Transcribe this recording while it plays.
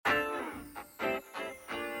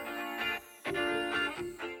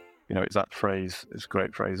it's that phrase. It's a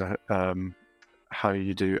great phrase. How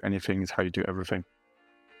you do anything is how you do everything.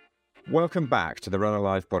 Welcome back to the Run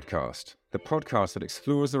Alive podcast, the podcast that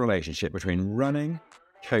explores the relationship between running,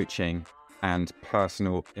 coaching, and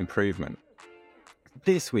personal improvement.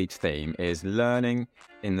 This week's theme is learning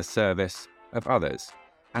in the service of others,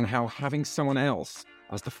 and how having someone else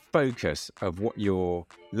as the focus of what you're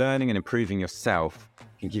learning and improving yourself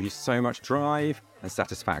can give you so much drive and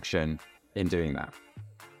satisfaction in doing that.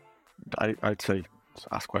 I'd say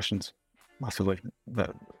ask questions massively.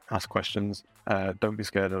 Ask questions. Don't be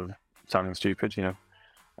scared of sounding stupid.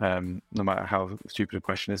 No matter how stupid a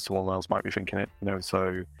question is, someone else might be thinking it.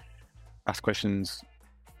 So ask questions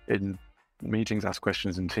in meetings, ask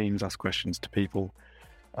questions in teams, ask questions to people,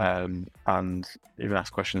 and even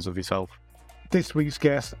ask questions of yourself. This week's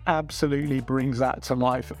guest absolutely brings that to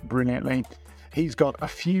life brilliantly. He's got a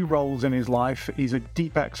few roles in his life. He's a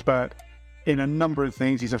deep expert in a number of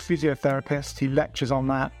things. He's a physiotherapist. He lectures on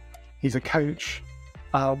that. He's a coach.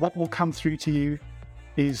 What will come through to you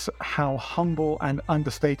is how humble and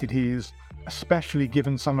understated he is, especially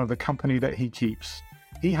given some of the company that he keeps.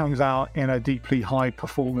 He hangs out in a deeply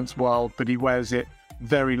high-performance world, but he wears it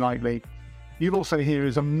very lightly. You'll also hear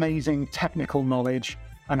his amazing technical knowledge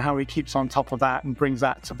and how he keeps on top of that and brings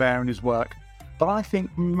that to bear in his work. But I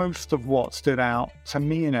think most of what stood out to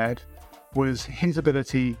me and Ed was his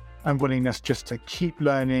ability and willingness just to keep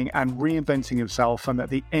learning and reinventing himself, and that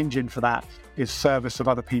the engine for that is service of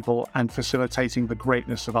other people and facilitating the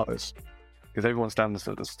greatness of others. Because everyone stands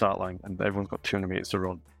at the start line and everyone's got 200 meters to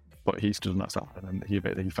run, but he stood on that start line and he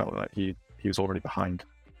felt like he was already behind.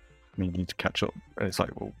 You need to catch up. And it's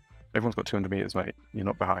like, well, everyone's got 200 meters, mate. You're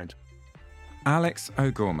not behind. Alex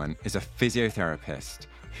O'Gorman is a physiotherapist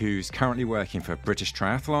who's currently working for British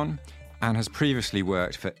Triathlon and has previously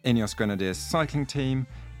worked for Ineos Grenadiers cycling team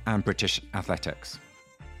and British Athletics.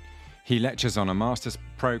 He lectures on a master's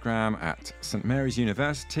programme at St Mary's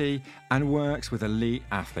University and works with elite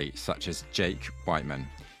athletes such as Jake Whiteman.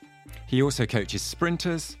 He also coaches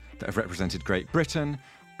sprinters that have represented Great Britain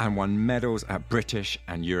and won medals at British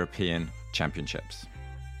and European championships.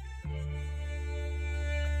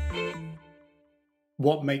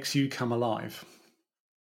 What makes you come alive?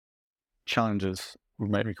 Challenges would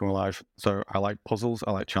make me come alive. So I like puzzles,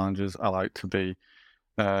 I like challenges, I like to be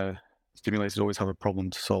stimulated, always have a problem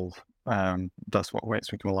to solve. That's what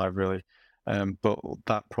makes me come alive, really. But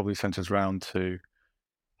that probably centers around to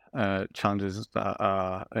challenges that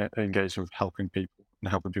are engaged with helping people and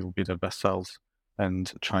helping people be their best selves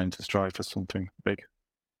and trying to strive for something big.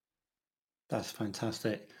 That's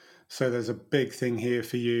fantastic. So there's a big thing here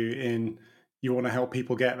for you in you want to help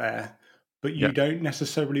people get there, but you don't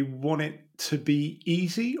necessarily want it to be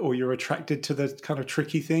easy, or you're attracted to the kind of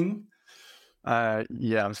tricky thing?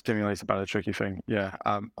 I'm stimulated by the tricky thing.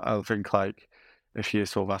 I think, like, if you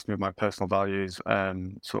sort of ask me my personal values, I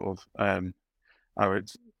would sort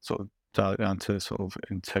of dial it down to sort of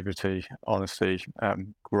integrity, honesty,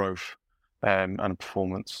 growth, and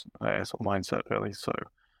performance sort of mindset, really. So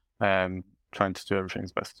trying to do everything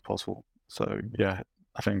as best as possible. So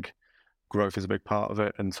I think growth is a big part of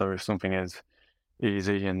it. And so if something is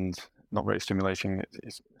easy and not very stimulating,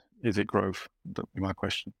 is it growth? That would be my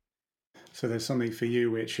question. So there's something for you,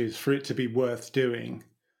 which is for it to be worth doing.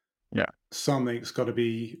 Yeah. Something's got to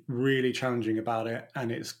be really challenging about it,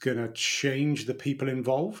 and it's going to change the people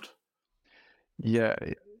involved. Yeah,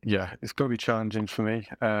 it's got to be challenging for me.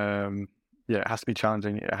 It has to be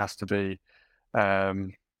challenging. It has to be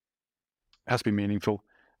meaningful.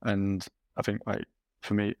 And I think, like,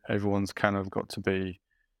 for me, everyone's kind of got to be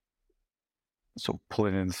sort of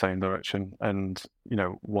pulling in the same direction and,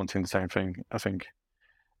 wanting the same thing. I think,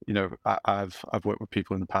 I've worked with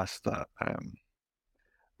people in the past that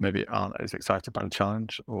maybe aren't as excited by the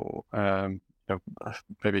challenge, or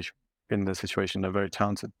maybe in the situation they're very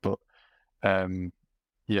talented, but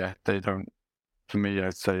they don't. For me,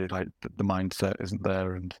 I'd say, like, the mindset isn't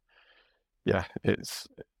there, and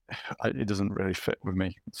it doesn't really fit with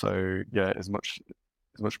me. So as much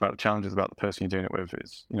about the challenge as about the person you're doing it with.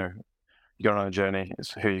 Is you go on a journey.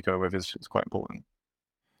 It's who you go with is quite important.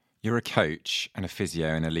 You're a coach and a physio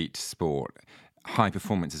in elite sport. High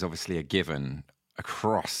performance is obviously a given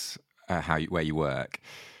across where you work.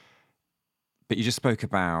 But you just spoke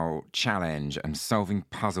about challenge and solving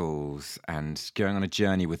puzzles and going on a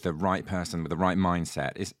journey with the right person, with the right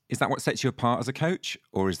mindset. Is that what sets you apart as a coach,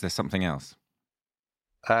 or is there something else?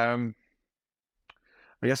 I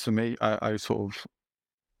guess for me, I sort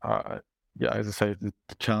of, as I say, the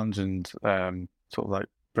challenge and sort of like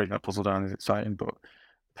breaking that puzzle down is exciting, but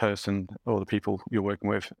the person or the people you're working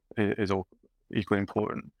with is all equally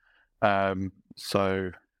important.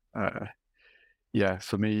 So yeah,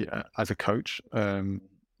 for me as a coach,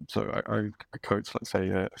 so I coach, let's say,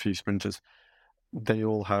 a few sprinters. They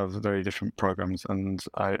all have very different programs, and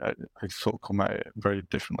I sort of come at it very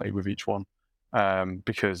differently with each one,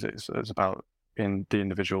 because it's about in the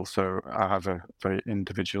individual. So I have a very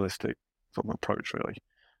individualistic sort of approach,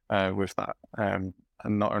 really, with that, and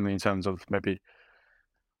not only in terms of maybe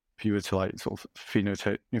if you were to like sort of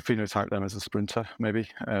phenotype them as a sprinter, maybe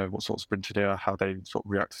what sort of sprinter they are, how they sort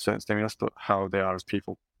of react to certain stimulus, but how they are as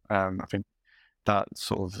people. I think that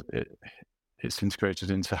sort of it's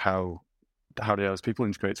integrated into how they are as people,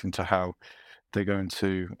 integrates into how they're going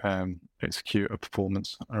to execute a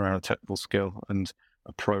performance around a technical skill and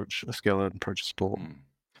approach a skill and approach a sport.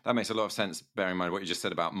 That makes a lot of sense, bearing in mind what you just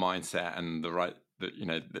said about mindset and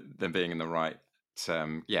them being in the right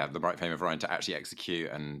the right frame of mind to actually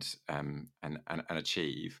execute and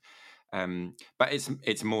achieve. But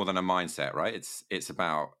it's more than a mindset, right? It's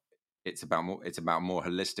about more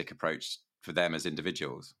holistic approach for them as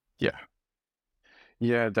individuals.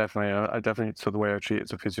 Yeah, definitely. I definitely, so the way I treat it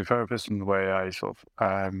as a physiotherapist and the way I sort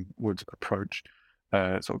of would approach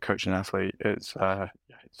sort of coaching an athlete, it's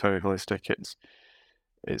very holistic.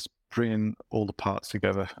 It's bringing all the parts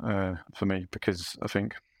together for me, because I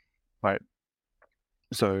think, like,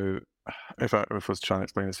 so if I was trying to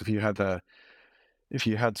explain this, if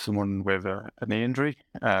you had someone with a knee injury,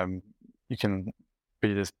 you can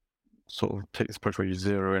be this sort of take this approach where you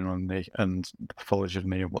zero in on the knee and the pathology of the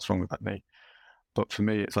knee and what's wrong with that knee. But for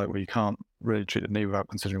me, it's like, well, you can't really treat the knee without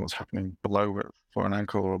considering what's happening below it for an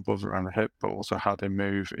ankle or above around the hip, but also how they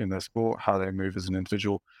move in their sport, how they move as an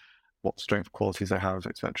individual, what strength qualities they have,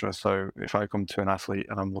 etc. So if I come to an athlete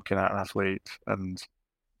and I'm looking at an athlete and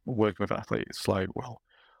working with an athlete, it's like, well,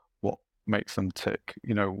 what makes them tick?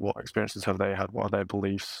 You know, what experiences have they had? What are their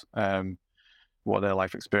beliefs? What are their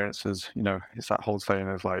life experiences? You know, it's that whole saying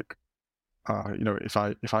of like, you know, if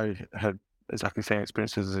I had exactly the same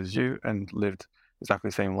experiences as you and lived exactly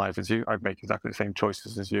the same life as you, I'd make exactly the same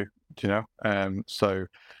choices as you. Do you know? So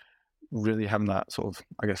really having that sort of,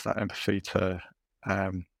 I guess, that empathy to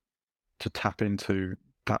tap into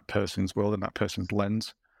that person's world and that person's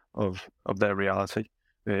lens of their reality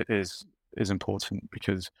is important,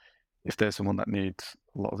 because if there's someone that needs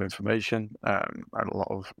a lot of information and a lot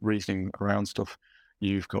of reasoning around stuff,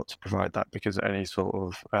 you've got to provide that, because any sort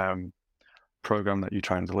of program that you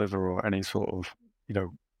try and deliver, or any sort of, you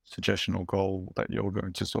know, suggestion or goal that you're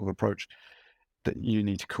going to sort of approach, that you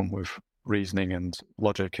need to come with reasoning and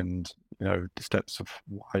logic and, you know, the steps of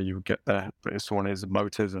why you would get there. But if someone is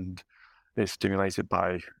emotive and is stimulated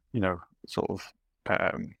by, you know, sort of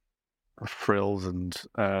thrills and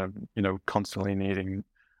you know, constantly needing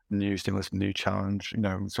new stimulus, new challenge, you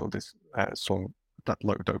know, sort of this sort of that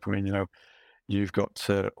low dopamine, you know, you've got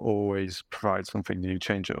to always provide something new,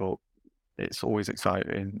 change it up. It's always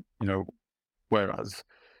exciting, you know, whereas,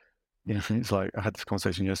 you know, it's like, I had this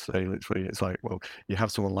conversation yesterday, literally, it's like, well, you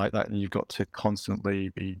have someone like that and you've got to constantly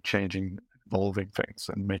be changing, evolving things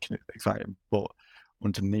and making it exciting. But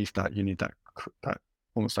underneath that, you need that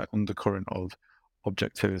almost like undercurrent of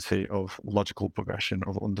objectivity, of logical progression,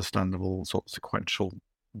 of understandable sort of sequential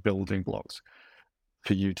building blocks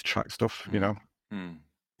for you to track stuff, you know?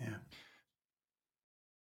 Yeah.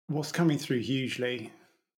 What's coming through hugely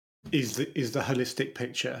is the holistic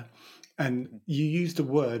picture. And you used a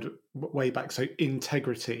word way back, so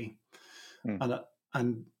integrity.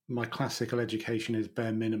 And my classical education is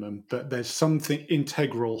bare minimum, but there's something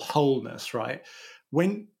integral, wholeness, right?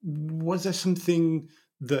 When was there something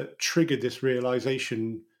that triggered this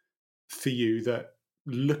realization for you, that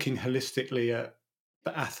looking holistically at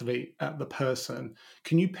the athlete, at the person,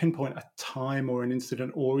 can you pinpoint a time or an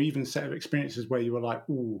incident or even set of experiences where you were like,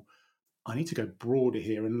 ooh, I need to go broader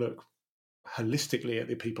here and look holistically at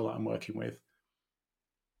the people that I'm working with?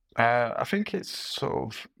 I think it's sort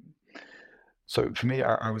of, so for me,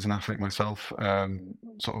 I was an athlete myself,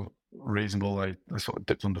 sort of reasonable. I sort of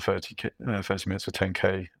dipped under 30 minutes for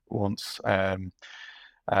 10K once.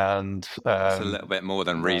 And it's a little bit more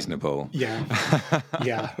than reasonable. Yeah.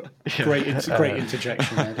 Great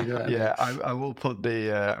interjection there. Yeah, I will put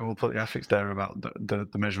the asterisk there about the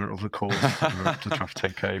measurement of the course to try for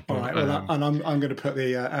 10K. But, all right, well, and I'm going to put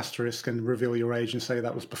the asterisk and reveal your age and say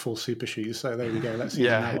that was before Super Shoes. So there we go. Let's see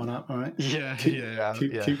that one up. All right.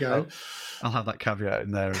 Keep going. I'll have that caveat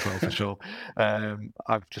in there as well, for sure.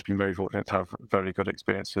 I've just been very fortunate to have very good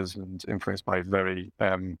experiences and influenced by very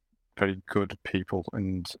good people.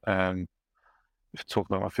 And if you talk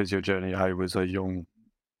about my physio journey, I was a young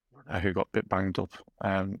who got a bit banged up.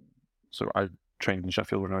 So I trained in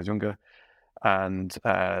Sheffield when I was younger, and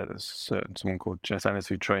someone called Jess Ennis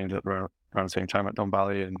who trained around the same time at Don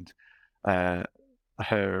Valley, and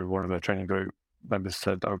one of the training group members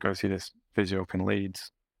said, "Oh, go see this physio up in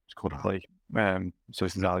Leeds. It's called Ali." So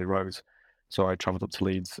this is Ali Rose. So I travelled up to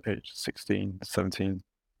Leeds age 16, 17.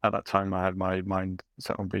 At that time, I had my mind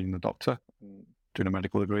set on being a doctor, doing a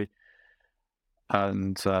medical degree.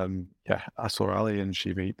 And I saw Ali, and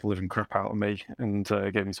she beat the living crap out of me, and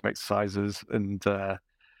gave me some exercises, and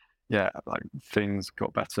like things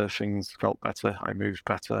got better, things felt better, I moved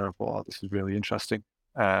better. I thought, oh, this is really interesting.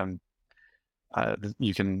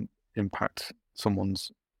 You can impact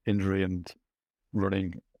someone's injury and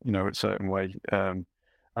running, a certain way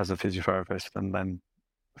as a physiotherapist. And then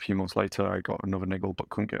a few months later, I got another niggle, but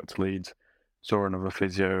couldn't get up to Leeds. Saw another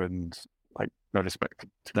physio, and like, no respect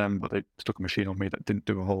to them, but they stuck a machine on me that didn't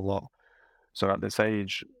do a whole lot. So at this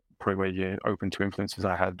age, probably where you're open to influences,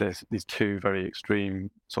 I had these two very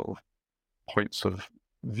extreme sort of points of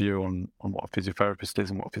view on what a physiotherapist is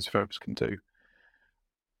and what a physiotherapist can do.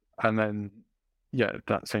 And then, at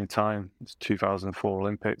that same time, it's 2004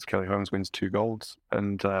 Olympics, Kelly Holmes wins 2 golds,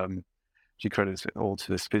 and she credits it all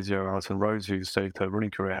to this physio, Alison Rose, who saved her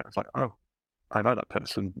running career. I was like, oh, I know that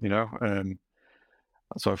person,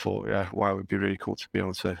 So I thought, wow, it would be really cool to be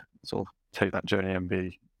able to sort of take that journey and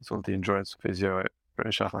be sort of the endurance physio at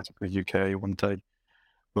British Athletics UK one day.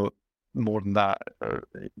 But more than that,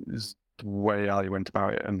 it was the way Ali went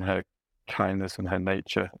about it, and her kindness and her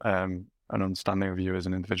nature, and understanding of you as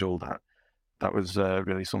an individual. That was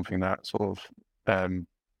really something that sort of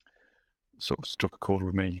struck a chord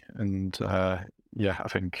with me. And I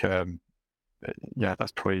think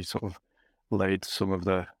that's probably sort of laid some of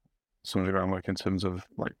the groundwork in terms of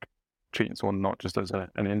like treating someone not just as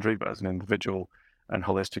an injury, but as an individual, and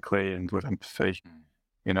holistically and with empathy,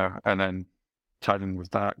 and then tied in with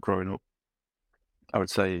that, growing up, I would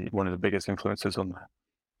say one of the biggest influences on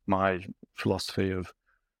my philosophy of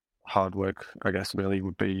hard work, I guess, really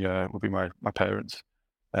would be my parents.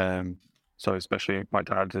 So especially my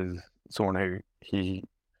dad is someone who he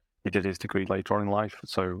did his degree later on in life.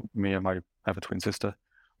 So me and I have a twin sister.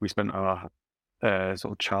 We spent our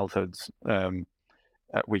sort of childhoods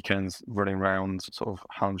at weekends running around sort of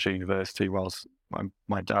Hampshire University, whilst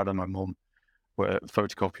my dad and my mum were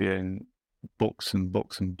photocopying books and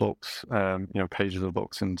books and books, pages of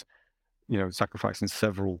books, and sacrificing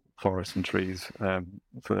several forests and trees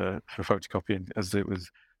for photocopying, as it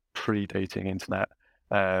was predating internet.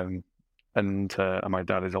 And my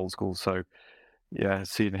dad is old school, so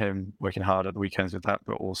seeing him working hard at the weekends with that,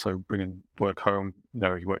 but also bringing work home.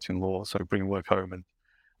 He worked in law, so bringing work home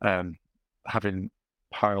and having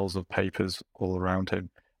piles of papers all around him,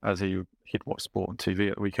 as he'd watch sport on TV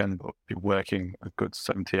at the weekend, but be working a good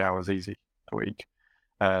 70 hours easy a week.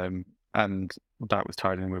 And that was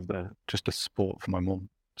tied in with just the sport for my mum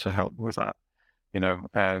to help with that,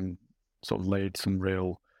 and sort of laid some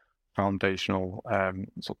real foundational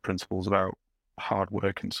sort of principles about hard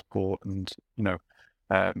work and sport, and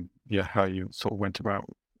how you sort of went about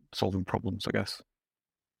solving problems, I guess.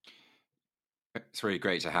 It's really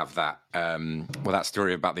great to have that that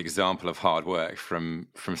story about the example of hard work from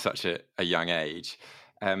such a young age.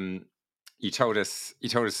 You told us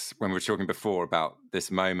when we were talking before about this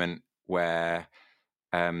moment where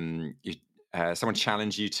someone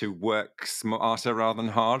challenged you to work smarter rather than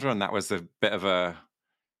harder, and that was a bit of a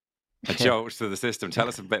jolt to the system. Tell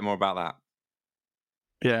us a bit more about that.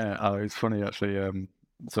 Yeah, it's funny actually.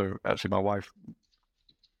 So actually, my wife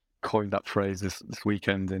coined that phrase this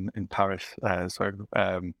weekend in Paris. So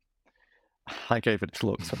I gave it a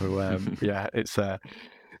look. So it's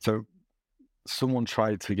so someone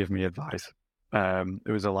tried to give me advice.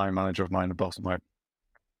 It was a line manager of mine, a boss of mine,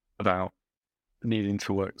 about needing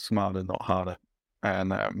to work smarter, not harder.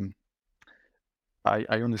 And I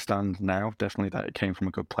understand now definitely that it came from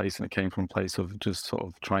a good place, and it came from a place of just sort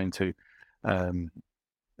of trying to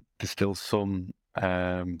distill some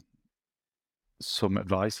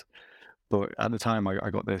advice. But at the time,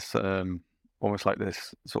 I got this almost like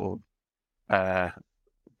this sort of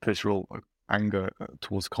visceral anger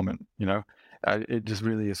towards comment. It just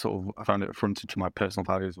really is sort of, I found it affronted to my personal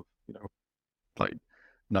values of, like,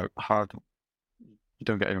 no, you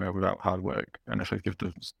don't get anywhere without hard work. And if I give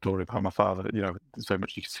the story about my father, there's very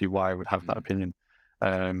much you can see why I would have that opinion.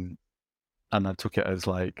 And I took it as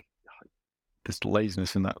like this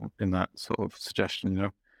laziness in that sort of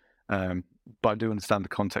suggestion, but I do understand the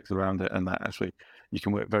context around it, and that actually you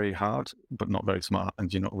can work very hard but not very smart,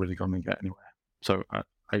 and you're not really going to get anywhere. So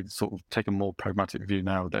I sort of take a more pragmatic view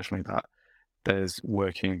now, definitely, that there's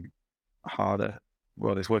working harder.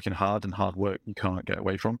 Well, there's working hard, and hard work you can't get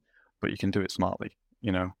away from, but you can do it smartly,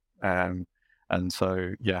 and And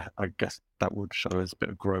so, yeah, I guess that would show as a bit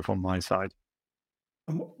of growth on my side.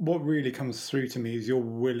 And what really comes through to me is your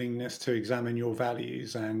willingness to examine your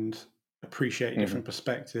values and appreciate Hmm. different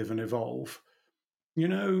perspective and evolve. You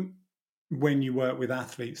know, when you work with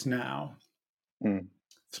athletes now, Mm.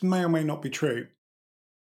 this may or may not be true,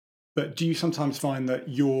 but do you sometimes find that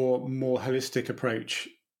your more holistic approach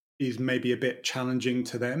is maybe a bit challenging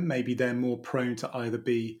to them? Maybe they're more prone to either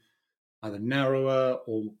be either narrower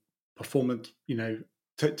or performance,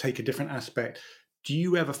 take a different aspect. Do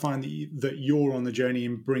you ever find that you're on the journey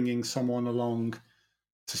in bringing someone along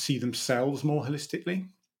to see themselves more holistically?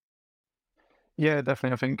 Yeah,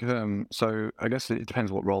 definitely. I think so. I guess it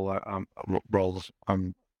depends what roles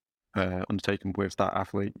I'm undertaking with that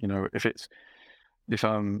athlete. If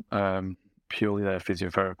I'm purely their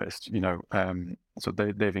physiotherapist, so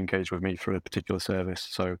they've engaged with me for a particular service,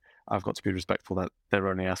 so I've got to be respectful that they're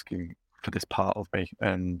only asking for this part of me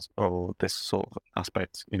and or this sort of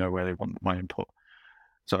aspect, where they want my input.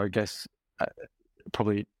 So I guess uh,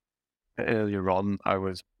 probably earlier on, I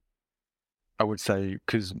would say,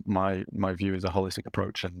 because my view is a holistic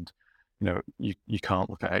approach, and you can't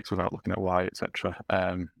look at X without looking at Y, etc.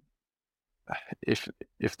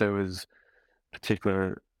 If there was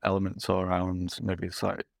particular elements around maybe it's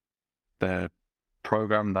like their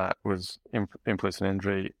program that was influencing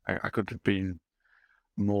injury, I could have been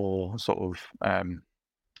more sort of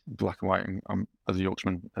black and white, and as a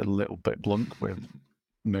Yorkshireman, a little bit blunt with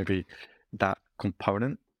maybe that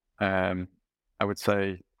component. I would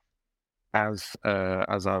say as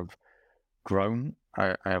I've grown,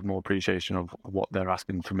 I have more appreciation of what they're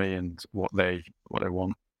asking for me and what they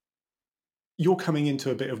want. You're coming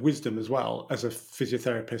into a bit of wisdom as well as a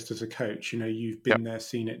physiotherapist, as a coach. You've Yep. been there,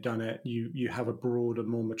 seen it, done it. You have a broader,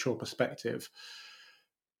 more mature perspective.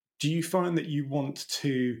 Do you find that you want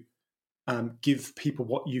to give people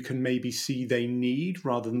what you can maybe see they need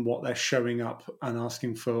rather than what they're showing up and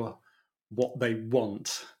asking for what they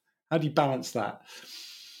want? How do you balance that?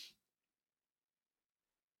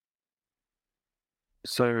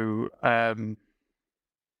 So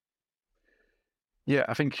yeah,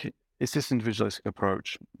 I think it's this individualistic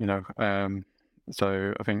approach.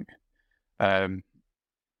 So I think um,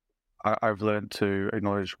 I've learned to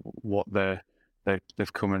acknowledge what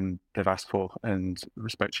they've come and they've asked for, and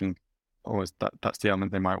respecting always that's the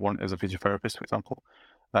element they might want as a physiotherapist, for example.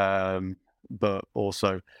 But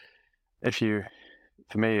also, if you,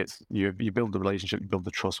 for me, it's you build the relationship, you build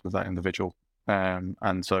the trust with that individual,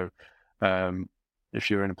 and so um, if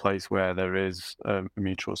you're in a place where there is a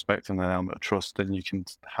mutual respect and an element of trust, then you can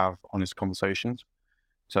have honest conversations.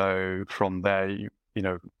 So from there,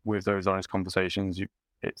 with those honest conversations,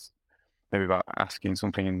 it's maybe about asking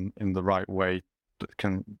something in the right way that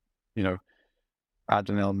can, you know, add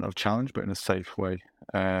an element of challenge, but in a safe way.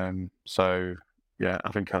 So yeah,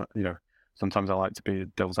 I think sometimes I like to be a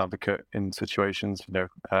devil's advocate in situations,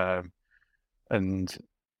 and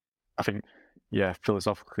I think yeah,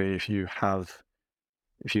 philosophically, if you have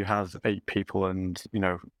 8 people and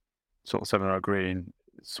sort of 7 are agreeing,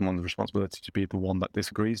 it's someone's responsibility to be the one that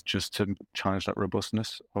disagrees, just to challenge that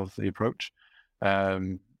robustness of the approach.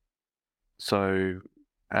 Um, so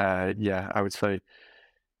yeah, I would say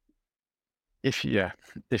if yeah,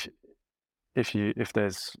 if if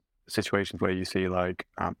there's situations where you see like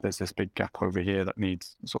there's this big gap over here that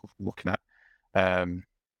needs sort of looking at, um,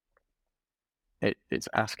 it's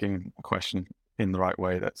asking a question in the right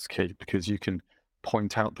way that's key, because you can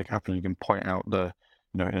point out the gap and you can point out the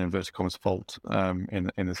in inverted commas fault in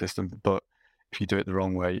the system, but if you do it the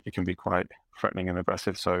wrong way, it can be quite threatening and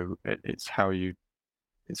aggressive. So it's how you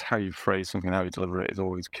phrase something, how you deliver it is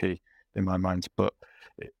always key in my mind. But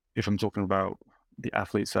if I'm talking about the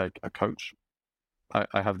athletes, like a coach,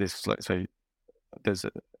 I have this, let's say, there's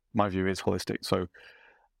my view is holistic. So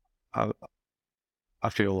I, I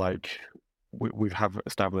feel like we have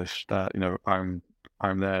established that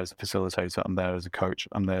I'm there as a facilitator, I'm there as a coach,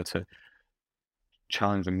 I'm there to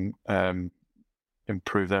challenge and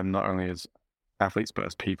improve them not only as athletes but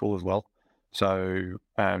as people as well. So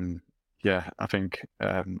yeah, I think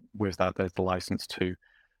with that there's the license to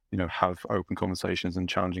have open conversations and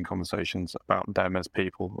challenging conversations about them as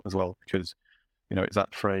people as well, because it's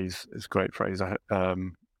that phrase, it's a great phrase.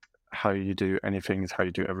 How you do anything is how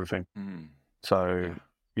you do everything. Mm. So,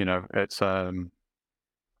 Yeah. it's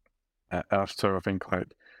after I think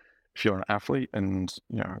like if you're an athlete and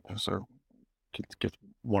so to give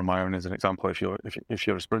one of my own as an example, if you're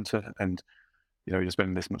a sprinter and you're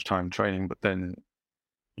spending this much time training, but then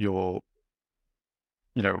you're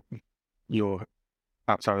you know you're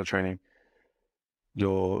outside of training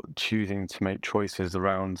you're choosing to make choices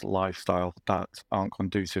around lifestyle that aren't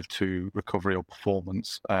conducive to recovery or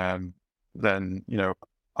performance, then,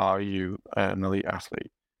 are you an elite athlete?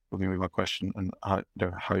 Would be my question. And how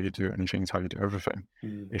you do anything is how you do everything.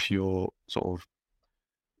 If you're sort of,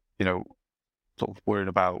 worried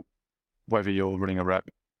about whether you're running a rep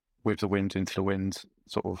with the wind into the wind,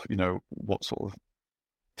 sort of, what sort of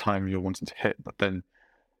time you're wanting to hit, but then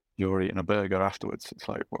you're eating a burger afterwards, it's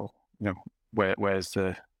like, well, where's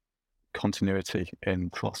the continuity in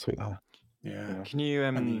philosophy there? Yeah. Can you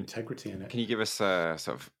and the integrity in it. Can you give us a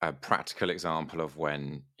sort of a practical example of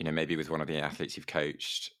when, maybe with one of the athletes you've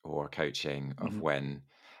coached or coaching, of when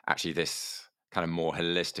actually this kind of more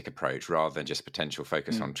holistic approach, rather than just potential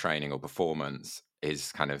focus on training or performance,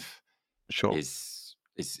 is kind of Sure. is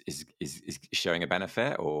showing a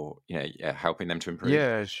benefit, or helping them to improve?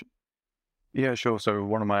 Yeah, sure. So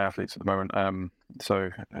one of my athletes at the moment,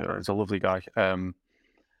 he's a lovely guy, and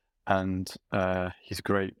he's a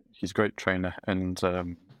great trainer, and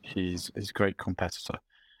he's a great competitor.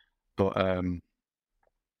 But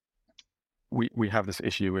we have this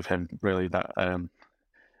issue with him, really, that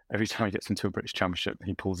every time he gets into a British Championship,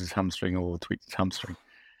 he pulls his hamstring or tweaks his hamstring,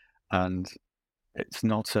 and it's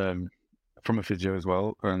not from a physio as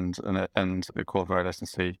well, and a qualified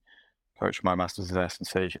S&C coach. My master's is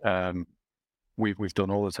S&C. We've done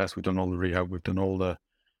all the tests, we've done all the rehab, we've done all the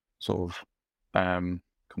sort of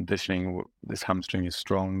conditioning. This hamstring is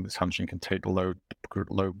strong. This hamstring can take the load.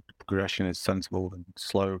 Low progression is sensible and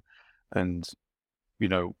slow, and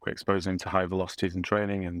we're exposing him to high velocities in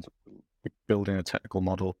training, and we're building a technical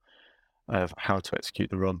model of how to execute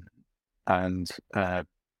the run. And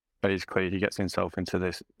basically, he gets himself into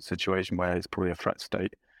this situation where it's probably a threat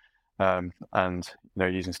state. And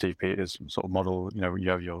using Steve Peters' sort of model, you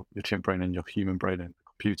have your chimp brain and your human brain in the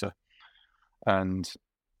computer, and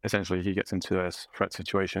essentially he gets into this threat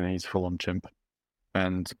situation and he's full on chimp.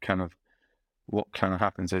 And what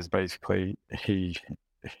happens is basically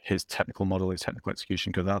his technical model, his technical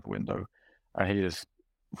execution goes out the window, and he just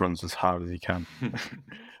runs as hard as he can.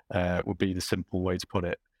 Would be the simple way to put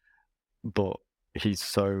it. But he's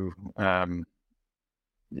so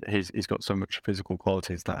he's got so much physical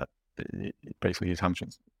qualities that basically his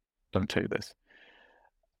hamstrings don't take this.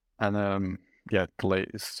 And the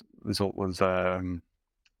latest result was a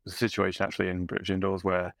situation actually in British indoors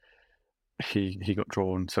where he got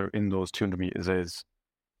drawn. So indoors 200 meters is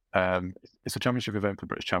it's a championship event for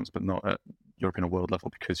British champs, but not at European or world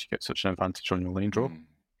level, because you get such an advantage on your lane draw.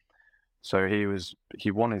 So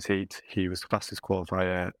he won his heat. He was the fastest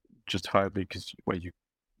qualifier, justifiably, because where you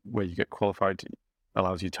get qualified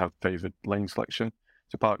allows you to have favoured lane selection.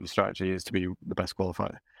 So part of your strategy is to be the best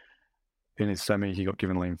qualifier. In his semi, he got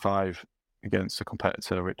given lane 5 against a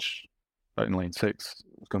competitor which in lane 6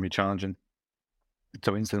 was going to be challenging.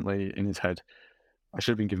 So instantly in his head, I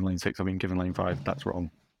should have been given lane 6. I've been given lane 5. That's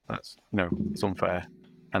wrong. That's it's unfair.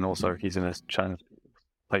 And also he's in a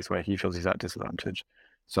place where he feels he's at disadvantage.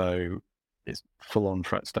 So it's full on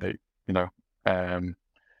threat state, and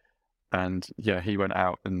he went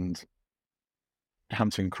out and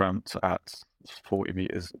hamstring cramped at 40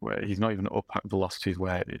 meters, where he's not even up at velocities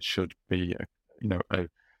where it should be a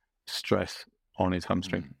stress on his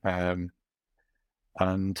hamstring. So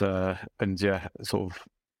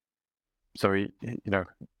he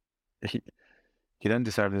then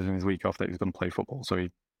decided in his week off that he was going to play football. So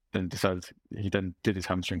he then did his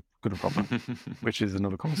hamstring good and proper, which is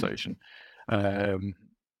another conversation.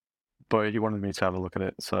 But he wanted me to have a look at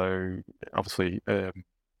it. So obviously,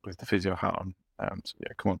 with the physio hat on,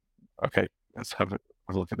 come on, okay, let's have a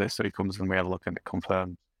look at this. So he comes and we have a look, and it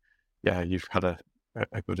confirmed, you've had a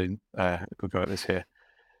good go at this here.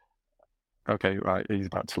 Okay, right, he's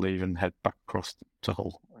about to leave and head back across to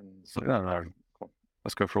Hull. And it's like, no, come on,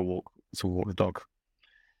 let's go for a walk. Let's walk the dog.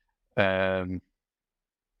 I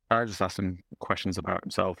just asked him questions about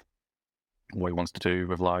himself, what he wants to do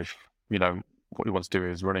with life, what he wants to do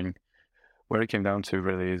is running. Where it came down to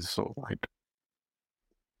really is sort of like,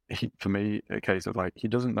 for me, a case of like, he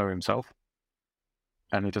doesn't know himself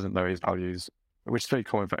and he doesn't know his values, which is very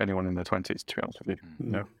common for anyone in their 20s, to be honest with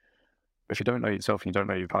you. If you don't know yourself and you don't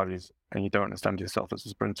know your values and you don't understand yourself as a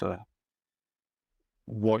sprinter,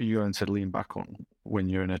 what are you going to lean back on when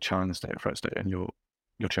you're in a challenge state, a threat state, and your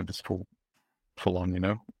chimp is full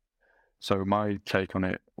on, So my take on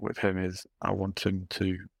it with him is I want him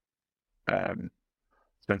to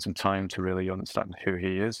spend some time to really understand who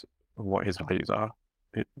he is, what his values are,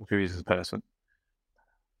 who he is as a person.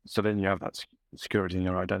 So then you have that security in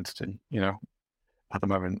your identity, At the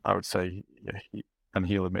moment, I would say, and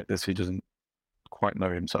he'll admit this, he doesn't quite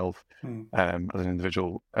know himself as an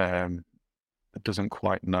individual. doesn't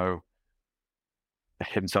quite know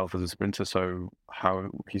himself as a sprinter, so how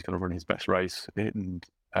he's going to run his best race. And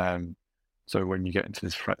so when you get into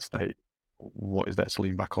this threat state, what is there to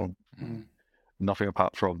lean back on? Nothing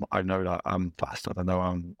apart from, I know that I'm fast and I know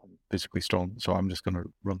I'm physically strong, so I'm just going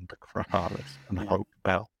to run the crap out of this and hope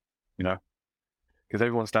Bell, because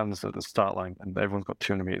everyone stands at the start line and everyone's got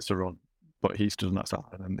 200 meters to run, but he stood on that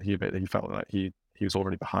start line and he felt like he was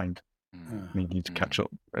already behind. He needed to catch up,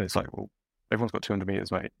 and it's like, well, everyone's got 200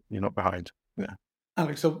 meters, mate. You're not behind. Yeah.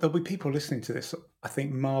 Alex, so there'll be people listening to this, I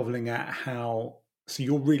think, marveling at how. So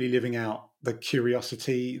you're really living out the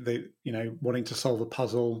curiosity, the wanting to solve a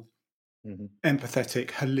puzzle,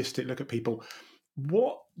 empathetic, holistic look at people.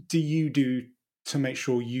 What do you do to make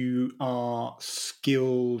sure you are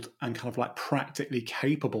skilled and kind of like practically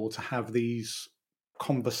capable to have these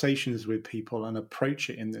conversations with people and approach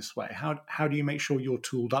it in this way? How do you make sure you're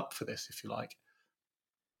tooled up for this, if you like?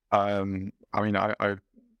 I mean,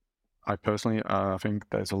 I personally, I think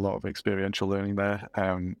there's a lot of experiential learning there.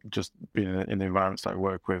 Just being in the environments that I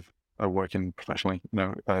work with, working professionally,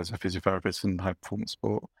 as a physiotherapist in high performance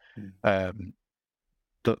sport,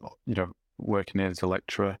 working as a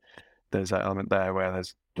lecturer, there's that element there where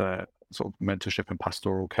there's the sort of mentorship and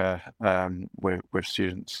pastoral care with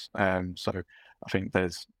students. So I think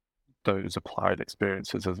there's those applied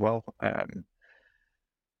experiences as well.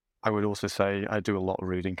 I would also say I do a lot of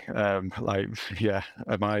reading.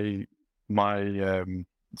 My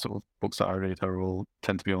sort of books that I read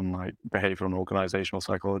tend to be on like behavioral and organizational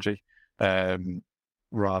psychology,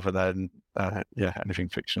 rather than anything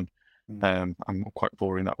fiction. I'm quite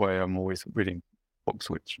boring that way. I'm always reading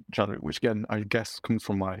books which again I guess comes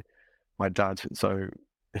from my dad. So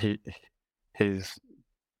his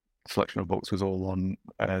selection of books was all on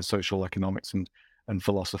social economics and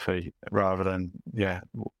philosophy rather than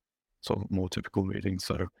sort of more typical reading.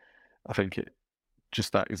 So I think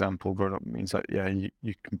just that example growing up means that you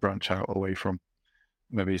can branch out away from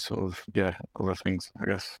maybe sort of other things, I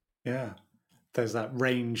guess. Yeah, there's that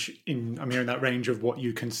range that range of what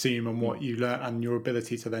you consume and what you learn and your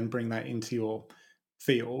ability to then bring that into your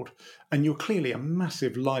field. And you're clearly a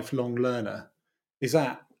massive lifelong learner. Is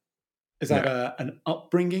that an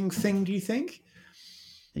upbringing thing, do you think?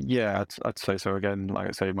 Yeah, I'd say so. Again, like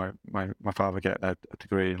I say, my father get a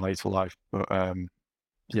degree in later life, but I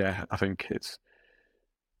think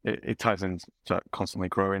it ties into that constantly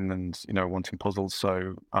growing and wanting puzzles.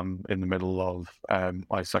 So I'm in the middle of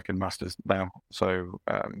my second master's now. So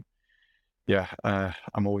I'm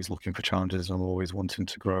always looking for challenges. I'm always wanting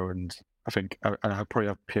to grow, and I think I probably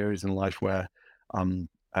have periods in life where I'm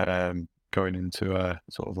going into a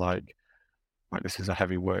sort of like this is a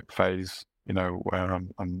heavy work phase, where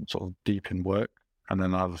I'm sort of deep in work, and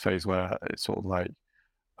then I have a phase where it's sort of like,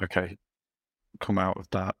 okay, come out of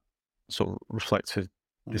that, sort of reflected,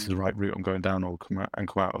 this is the right route I'm going down, or come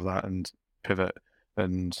out of that and pivot,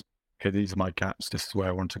 and okay, these are my gaps. This is where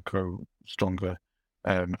I want to grow stronger,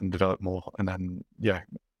 and develop more, and then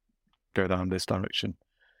go down this direction.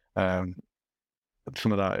 Some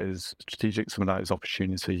of that is strategic, some of that is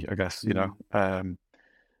opportunity, I guess.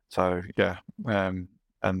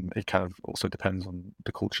 And it kind of also depends on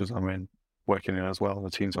the cultures I'm in, working in as well,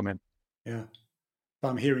 the teams I'm in. Yeah. But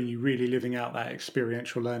I'm hearing you really living out that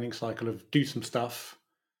experiential learning cycle of do some stuff,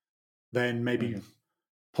 then maybe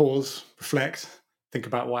pause, reflect, think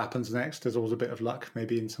about what happens next. There's always a bit of luck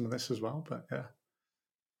maybe in some of this as well, but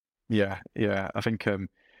Yeah. I think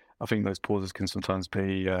those pauses can sometimes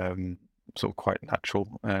be sort of quite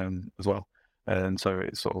natural as well. And so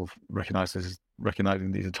it's sort of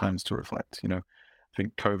recognizing these are times to reflect. I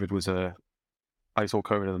think I saw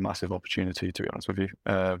COVID as a massive opportunity, to be honest with you.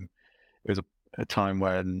 It was a time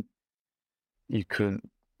when you couldn't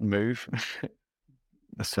move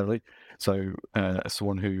necessarily. So as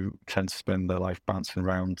someone who tends to spend their life bouncing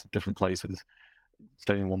around different places,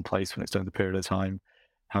 staying in one place for an extended period of time,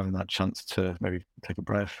 having that chance to maybe take a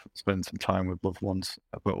breath, spend some time with loved ones,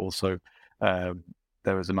 but also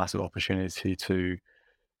there was a massive opportunity to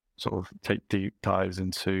sort of take deep dives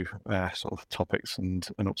into sort of topics and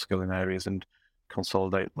upskilling areas and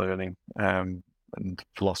consolidate learning and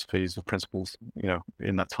philosophies or principles,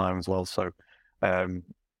 in that time as well. So, my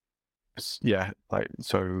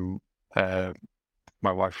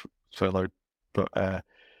wife furloughed, but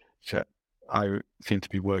I seem to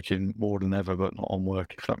be working more than ever, but not on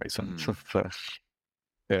work, if that makes sense.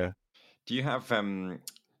 Yeah. Do you have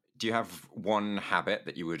one habit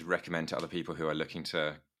that you would recommend to other people who are looking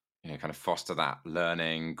to, kind of foster that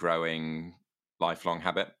learning, growing, lifelong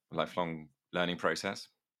learning process?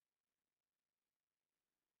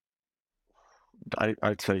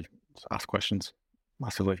 I'd say ask questions.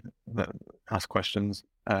 massively. Ask questions.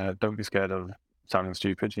 Don't be scared of sounding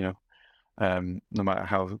stupid. No matter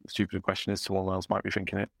how stupid a question is, someone else might be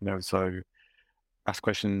thinking it. So ask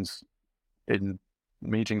questions in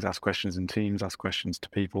meetings, ask questions in teams, ask questions to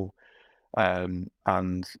people, and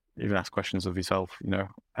even ask questions of yourself.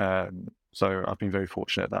 So I've been very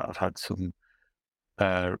fortunate that I've had some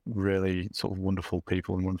really sort of wonderful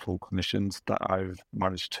people and wonderful clinicians that I've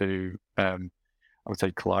managed to, I would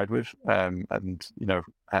say, collide with. And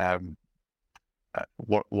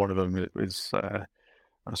one of them is an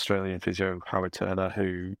Australian physio, Howard Turner,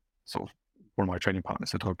 who sort of one of my training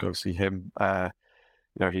partners said I'd go see him.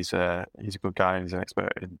 He's a good guy and he's an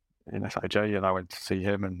expert in SIJ, and I went to see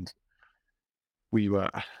him, and we were,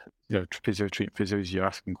 physio treating physios, you're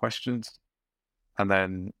asking questions, and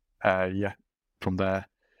then from there,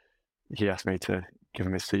 he asked me to give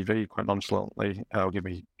him his CV quite nonchalantly. Give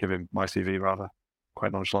him my CV rather,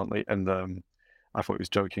 quite nonchalantly. And I thought he was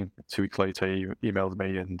joking. 2 weeks later, he emailed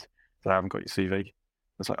me and said, "I haven't got your CV." I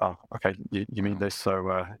was like, "Oh, okay, you mean this?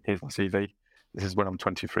 So here's my CV. This is when I'm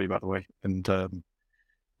 23, by the way." And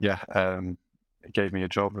it gave me a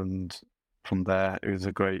job, and from there, it was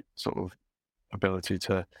a great sort of ability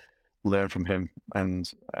to learn from him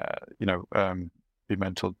and be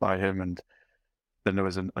mentored by him. And then there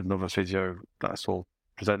was another physio that I saw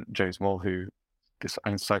present, James Moore, who this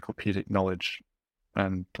encyclopedic knowledge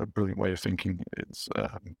and a brilliant way of thinking.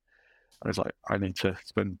 I was like, I need to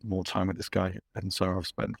spend more time with this guy. And so I've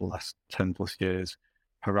spent the last 10 plus years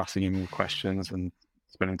harassing him with questions and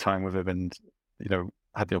spending time with him, and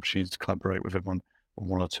had the opportunity to collaborate with him on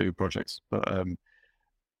 1 or 2 projects. But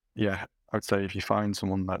I'd say if you find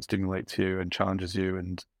someone that stimulates you and challenges you,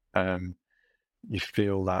 and you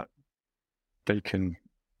feel that they can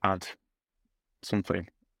add something,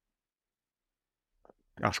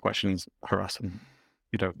 ask questions, harass them,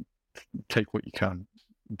 take what you can.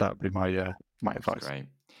 That would be my advice. Great.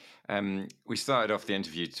 We started off the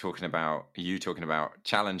interview talking about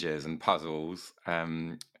challenges and puzzles.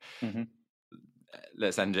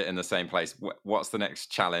 Let's end it in the same place. What's the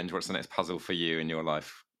next challenge? What's the next puzzle for you in your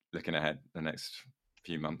life, looking ahead the next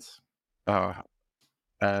few months?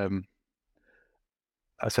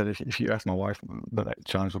 I said if you ask my wife, the next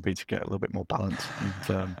challenge will be to get a little bit more balance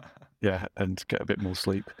and and get a bit more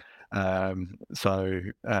sleep.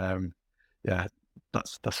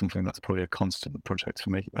 That's something that's probably a constant project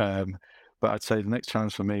for me. But I'd say the next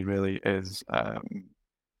challenge for me really is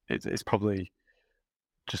it's probably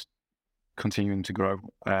just continuing to grow.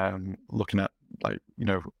 Looking at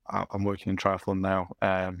I'm working in triathlon now,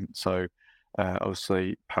 so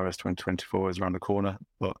obviously Paris 2024 is around the corner,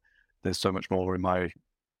 but there's so much more in my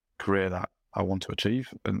career that I want to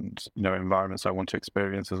achieve, and environments I want to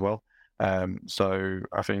experience as well. So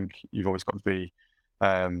I think you've always got to be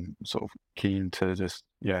sort of keen to just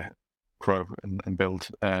grow and build,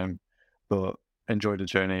 but enjoy the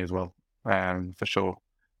journey as well, for sure.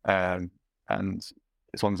 And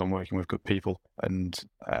as long as I'm working with good people and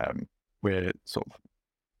we're sort of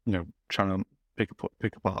trying to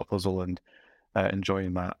pick apart a puzzle and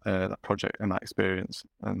enjoying that project and that experience,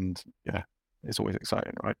 and it's always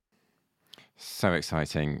exciting, right? So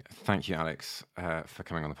exciting. Thank you, Alex, for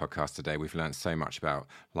coming on the podcast today. We've learned so much about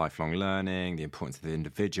lifelong learning, the importance of the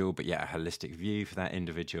individual, but a holistic view for that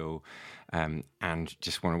individual. And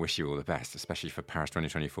just want to wish you all the best, especially for Paris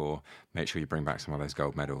 2024. Make sure you bring back some of those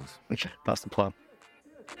gold medals. Okay, that's the plan.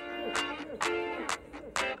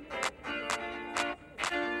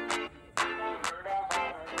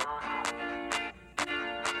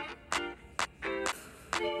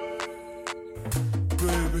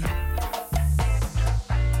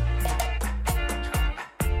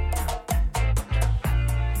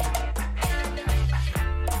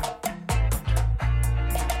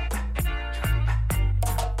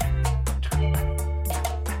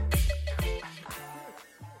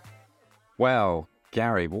 Well,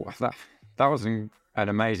 Gary, that was an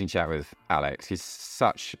amazing chat with Alex. He's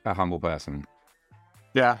such a humble person.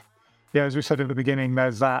 Yeah, as we said at the beginning,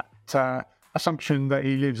 there's that assumption that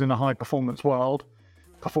he lives in a high-performance world.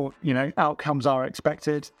 Outcomes are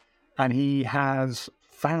expected, and he has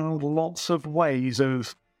found lots of ways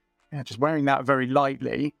of just wearing that very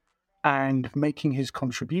lightly and making his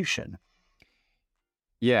contribution.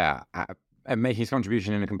 Yeah, and making his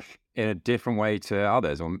contribution in a different way to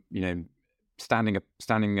others, or standing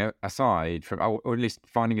aside from, or at least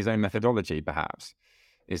finding his own methodology, perhaps,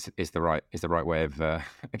 is the right way of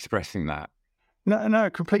expressing that. No,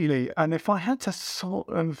 completely. And if I had to sort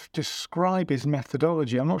of describe his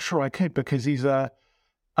methodology, I'm not sure I could, because he's not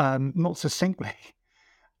succinctly,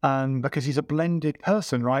 because he's a blended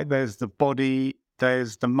person, right? There's the body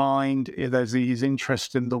there's the mind, there's his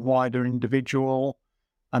interest in the wider individual,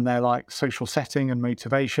 and their like social setting and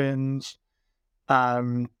motivations.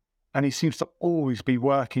 And he seems to always be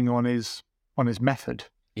working on his method,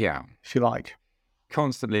 Yeah. if you like.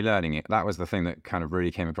 Constantly learning it. That was the thing that kind of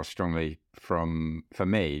really came across strongly for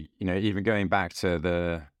me. Even going back to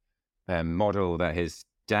the model that his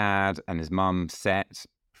dad and his mum set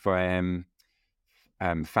for him.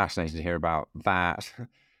 Fascinating to hear about that.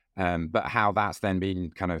 But how that's then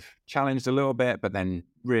been kind of challenged a little bit, but then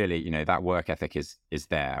really, that work ethic is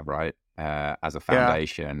there, right? As a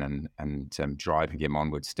foundation and driving him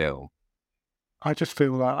onward still. I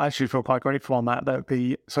actually feel quite grateful on that.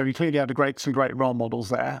 So he clearly had some great role models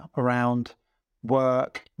there around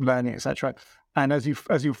work, learning, etc. And as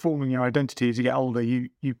you're forming your identity as you get older,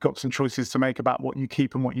 you've got some choices to make about what you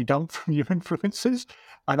keep and what you don't from your influences.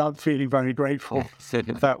 And I'm feeling very grateful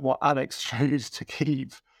that what Alex chose to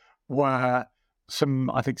keep were some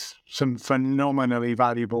phenomenally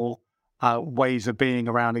valuable ways of being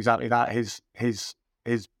around exactly that.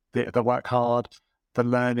 The work hard, the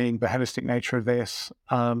learning, the holistic nature of this,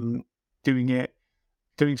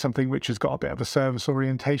 doing something which has got a bit of a service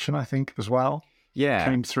orientation, I think, as well. Yeah,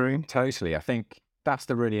 came through. Totally. I think that's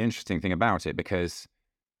the really interesting thing about it, because,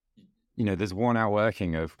 there's one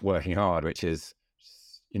outworking of working hard, which is,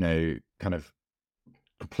 kind of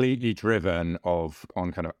completely driven on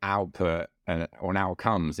kind of output and on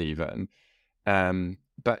outcomes even.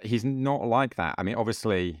 But he's not like that. I mean,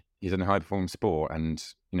 obviously he's in a high performance sport and,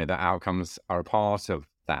 the outcomes are a part of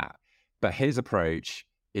that. But his approach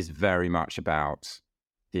is very much about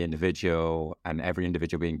the individual and every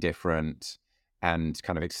individual being different and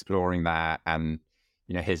kind of exploring that. And,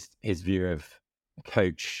 his view of a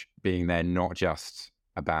coach being there, not just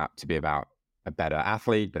to be about a better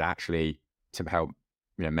athlete, but actually to help,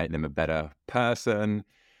 make them a better person.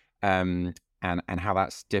 And how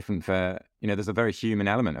that's different for, there's a very human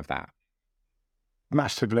element of that.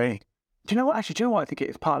 Massively. Do you know what I think it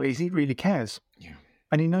is partly is he really cares. Yeah.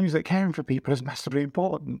 And he knows that caring for people is massively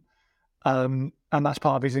important. And that's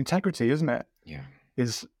part of his integrity, isn't it? Yeah.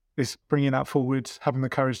 Is bringing that forward, having the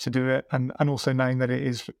courage to do it, and also knowing that it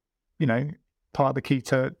is, part of the key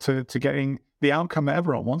to getting the outcome that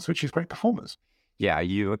everyone wants, which is great performance. Yeah,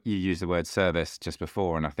 you used the word service just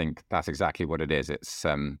before, and I think that's exactly what it is. It's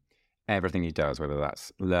everything he does, whether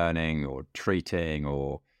that's learning or treating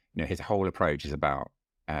or, his whole approach is about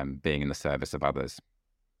being in the service of others.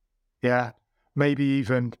 Yeah, maybe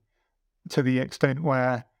even to the extent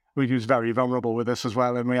where he was very vulnerable with us as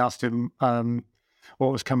well, and we asked him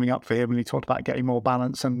what was coming up for him, and he talked about getting more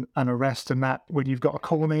balance and a rest, and that when you've got a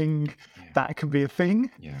calling, that can be a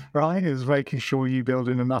thing, right? Is making sure you build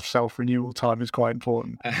in enough self-renewal time is quite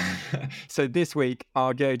important. So this week,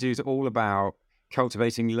 our go-to is all about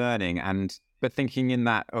cultivating learning, but thinking in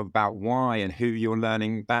that about why and who you're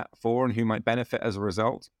learning that for and who might benefit as a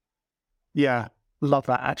result. Yeah, love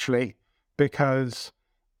that actually, because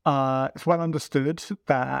it's well understood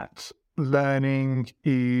that learning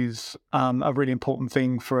is a really important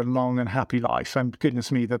thing for a long and happy life. And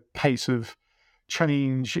goodness me, the pace of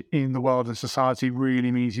change in the world and society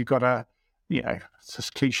really means you've got to, it's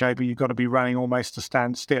just cliche, but you've got to be running almost to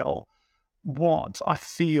stand still. What I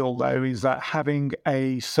feel though is that having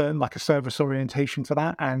a certain like a service orientation to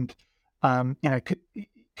that, and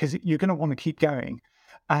because you're going to want to keep going,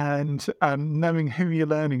 and knowing who you're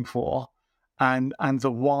learning for, and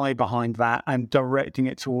the why behind that, and directing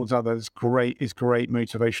it towards others, is great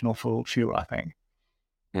motivational fuel, I think.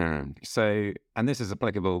 So, and this is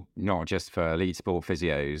applicable not just for elite sport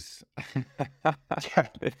physios.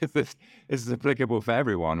 This is applicable for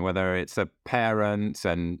everyone, whether it's a parent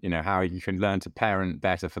and, how you can learn to parent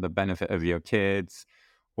better for the benefit of your kids,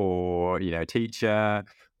 or, a teacher,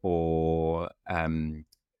 or,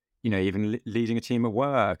 even leading a team at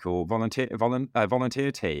work or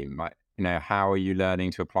volunteer team. Like, how are you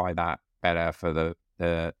learning to apply that better for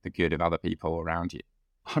the good of other people around you?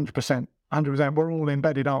 100%. 100%. We're all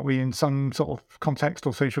embedded, aren't we, in some sort of context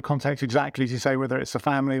or social context, exactly as you say, whether it's the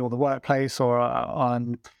family or the workplace or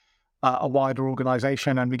a wider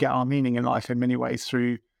organization. And we get our meaning in life in many ways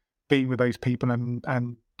through being with those people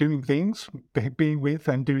and doing things, being with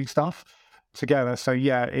and doing stuff together. So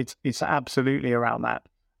yeah, it's absolutely around that.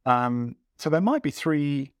 So there might be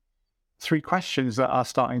three questions that are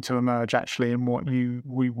starting to emerge actually in what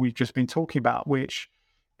we've just been talking about, which,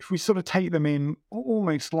 if we sort of take them in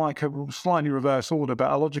almost like a slightly reverse order, but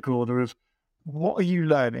a logical order of what are you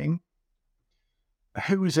learning,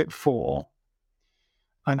 who is it for,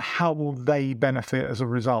 and how will they benefit as a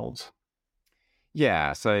result?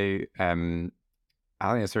 Yeah, so I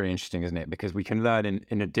I think it's very interesting, isn't it? Because we can learn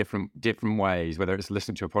in a different ways, whether it's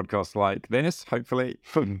listening to a podcast like this, hopefully,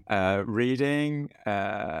 reading,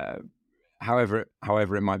 however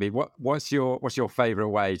it might be. What's your favorite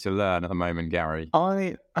way to learn at the moment, Gary?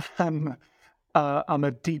 I am I'm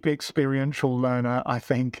a deep experiential learner, I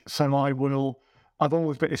think. So I've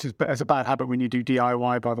always been, this is a bad habit when you do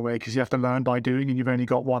DIY, by the way, because you have to learn by doing and you've only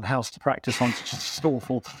got one house to practice on, which is just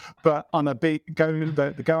awful. But I'm a big, go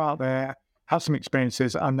out there, have some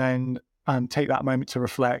experiences, and then take that moment to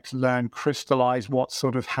reflect, learn, crystallize what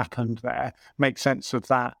sort of happened there, make sense of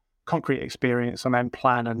that concrete experience, and then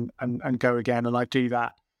plan and go again. And I do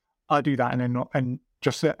that in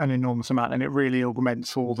just an enormous amount, and it really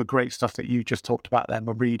augments all the great stuff that you just talked about then,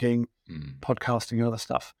 the reading, podcasting, and other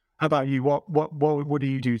stuff. How about you? What do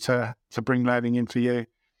you do to bring learning in for you?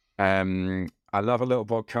 I love a little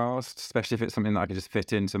podcast, especially if it's something that I can just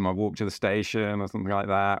fit into my walk to the station or something like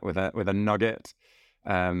that with a nugget.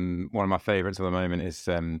 One of my favorites at the moment is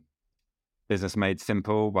Business Made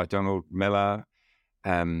Simple by Donald Miller.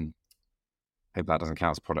 Hope that doesn't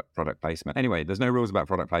count as product placement. Anyway, there's no rules about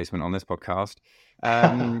product placement on this podcast.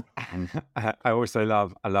 I also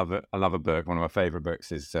love a book. One of my favorite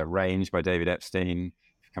books is Range by David Epstein.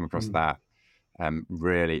 If you come across that,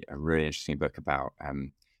 really a really interesting book about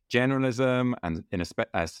generalism and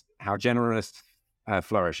how generalists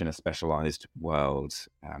flourish in a specialized world,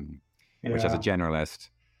 which as a generalist,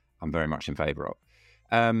 I'm very much in favor of.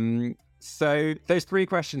 So those 3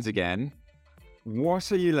 questions again.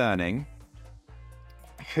 What are you learning?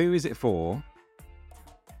 Who is it for?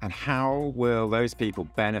 And how will those people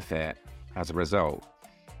benefit as a result?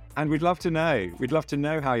 And we'd love to know. We'd love to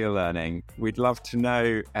know how you're learning. We'd love to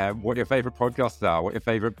know what your favorite podcasts are, what your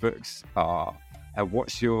favorite books are,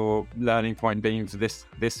 what's your learning point being for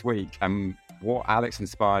this week, and what Alex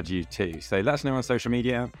inspired you to. So let us know on social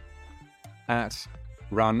media at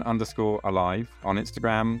run_alive on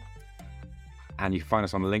Instagram. And you can find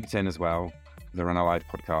us on LinkedIn as well, the Run Alive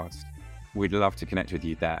podcast. We'd love to connect with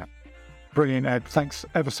you there. Brilliant, Ed. Thanks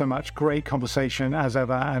ever so much. Great conversation as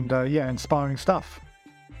ever, and inspiring stuff.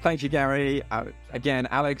 Thank you, Gary. Again,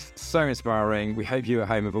 Alex, so inspiring. We hope you at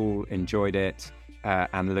home have all enjoyed it,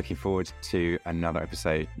 and looking forward to another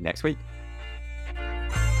episode next week.